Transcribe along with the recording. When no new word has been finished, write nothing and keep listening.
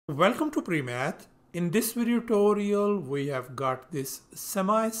Welcome to Premath. In this video tutorial, we have got this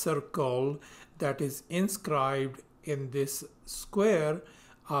semicircle that is inscribed in this square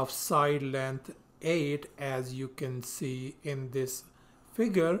of side length 8, as you can see in this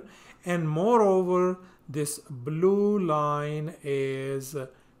figure. And moreover, this blue line is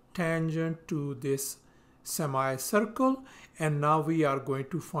tangent to this semicircle. And now we are going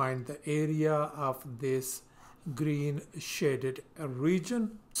to find the area of this green shaded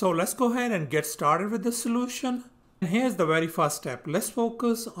region. So let's go ahead and get started with the solution. And here's the very first step. Let's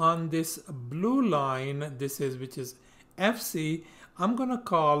focus on this blue line, which is FC. I'm gonna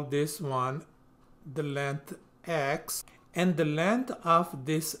call this one the length X, and the length of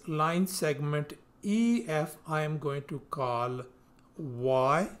this line segment EF I am going to call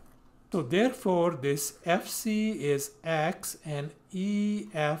Y. So therefore this FC is X and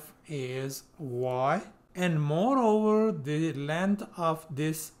EF is Y. And moreover, the length of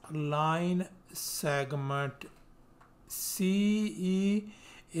this line segment CE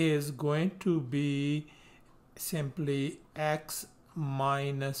is going to be simply X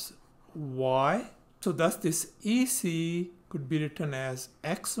minus Y. So thus this EC could be written as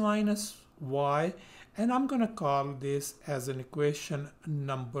X minus Y, and I'm going to call this as an equation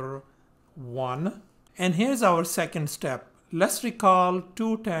number 1. And here's our second step. Let's recall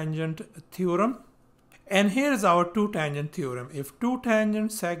two-tangent theorem. And here is our two-tangent theorem. If two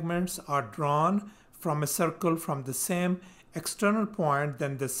tangent segments are drawn from a circle from the same external point,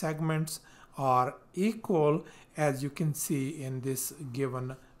 then the segments are equal, as you can see in this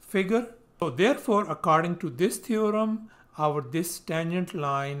given figure. So therefore, according to this theorem, this tangent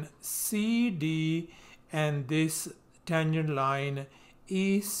line CD and this tangent line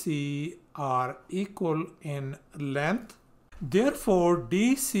EC are equal in length. Therefore,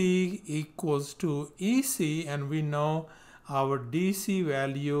 DC equals to EC, and we know our DC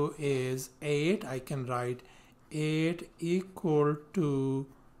value is 8. I can write 8 equal to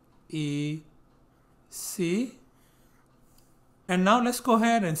EC. And now let's go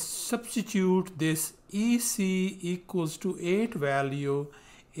ahead and substitute this EC equals to 8 value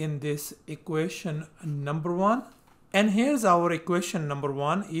in this equation number 1. And here's our equation number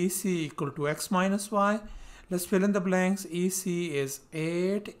 1, EC equal to X minus Y. Let's fill in the blanks. EC is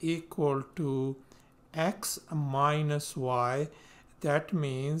 8 equal to X minus Y. That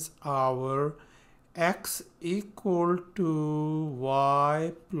means our X equal to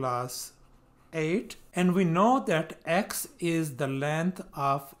Y plus 8. And we know that X is the length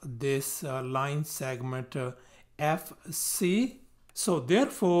of this line segment FC. So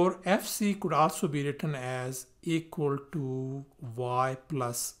therefore, FC could also be written as equal to Y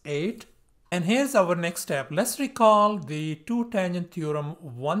plus 8. And here's our next step. Let's recall the two-tangent theorem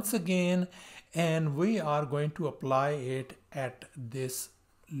once again, and we are going to apply it at this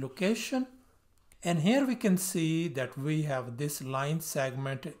location. And here we can see that we have this line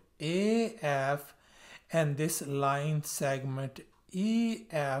segment AF and this line segment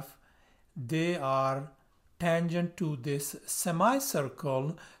EF. They are tangent to this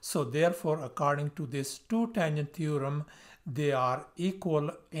semicircle. So therefore, according to this two-tangent theorem, they are equal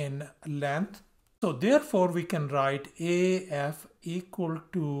in length. So therefore, we can write AF equal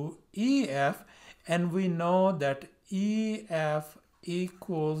to EF, and we know that EF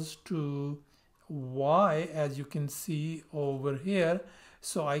equals to Y, as you can see over here.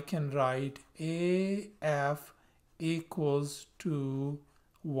 So I can write AF equals to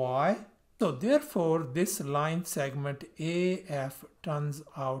Y. So therefore, this line segment AF turns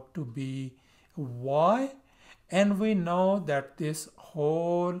out to be Y. And we know that this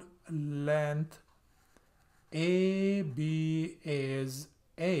whole length AB is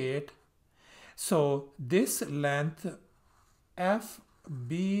 8. So this length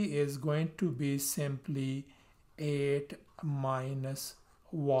FB is going to be simply 8 minus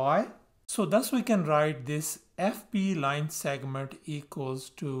Y. So thus we can write this FB line segment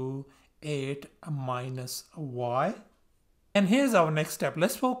equals to 8 minus Y. And here's our next step.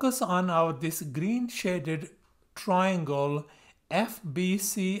 Let's focus on this green shaded triangle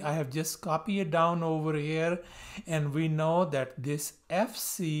FBC. I have just copied it down over here, and we know that this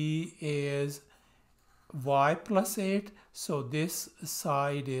FC is Y plus 8. So this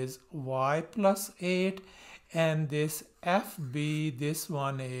side is Y plus 8, and this FB, this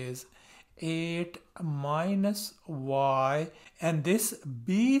one is 8 minus Y, and this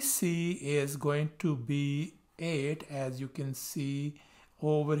BC is going to be 8, as you can see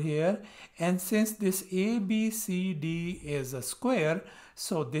over here. And since this ABCD is a square,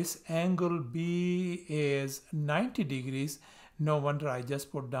 so this angle B is 90 degrees. No wonder I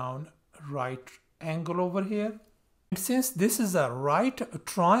just put down right angle over here. Since this is a right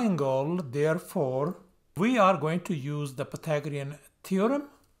triangle, therefore we are going to use the Pythagorean theorem.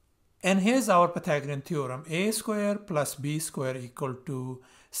 And here's our Pythagorean theorem: a square plus b square equal to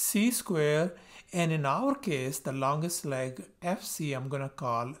c square. And in our case, the longest leg FC I'm going to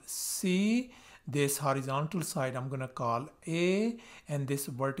call C. This horizontal side I'm going to call A, and this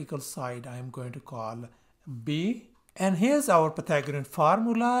vertical side I'm going to call B. And here's our Pythagorean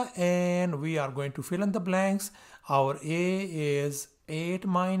formula, and we are going to fill in the blanks. Our A is 8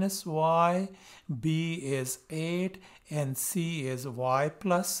 minus y, B is 8, and C is y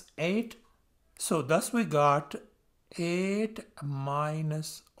plus 8. So thus we got 8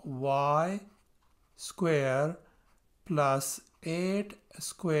 minus y square plus 8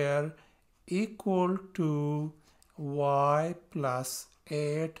 square equal to y plus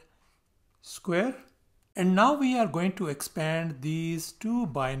 8 square. And now we are going to expand these two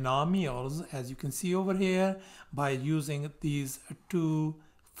binomials, as you can see over here, by using these two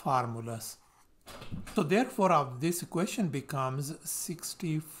formulas. So therefore this equation becomes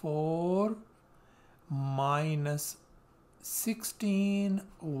 64 minus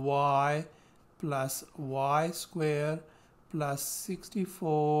 16y plus y square plus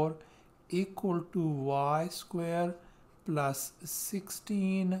 64 equal to y square plus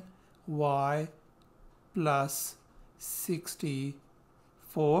 16y plus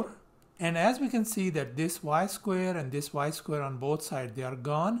 64. And as we can see that this y square and this y square on both sides, they are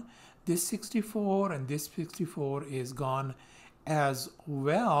gone. This 64 and this 64 is gone as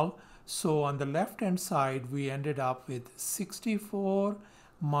well. So on the left hand side we ended up with 64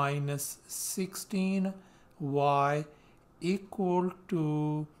 minus 16y equal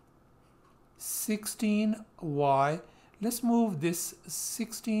to 16y. Let's move this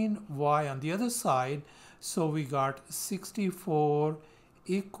 16y on the other side. So we got 64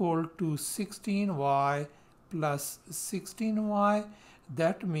 equal to 16y plus 16y.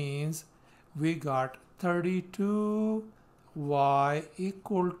 That means we got 32y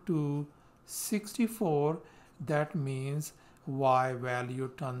equal to 64. That means y value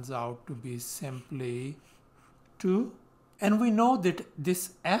turns out to be simply 2. And we know that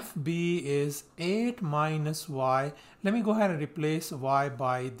this FB is 8 minus y. Let me go ahead and replace y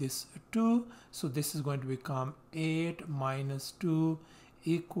by this 2. So this is going to become 8 minus 2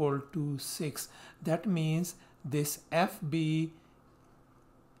 equal to 6. That means this FB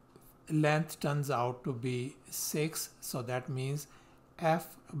length turns out to be 6. So that means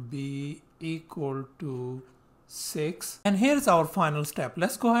FB equal to 6. And here's our final step.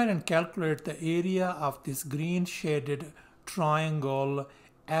 Let's go ahead and calculate the area of this green shaded triangle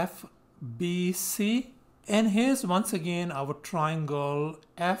FBC. And here's once again our triangle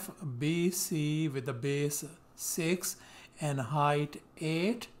FBC with the base 6 and height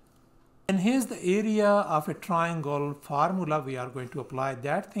 8. And here's the area of a triangle formula. We are going to apply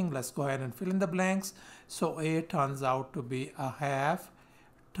that thing. Let's go ahead and fill in the blanks. So A turns out to be a half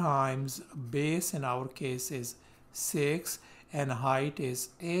times base, in our case is 6, and height is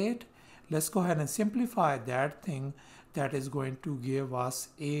 8. Let's go ahead and simplify that thing. That is going to give us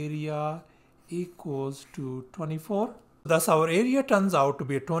area equals to 24. Thus our area turns out to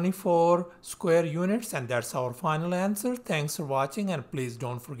be 24 square units, and that's our final answer. Thanks for watching, and please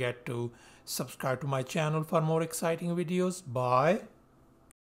don't forget to subscribe to my channel for more exciting videos. Bye.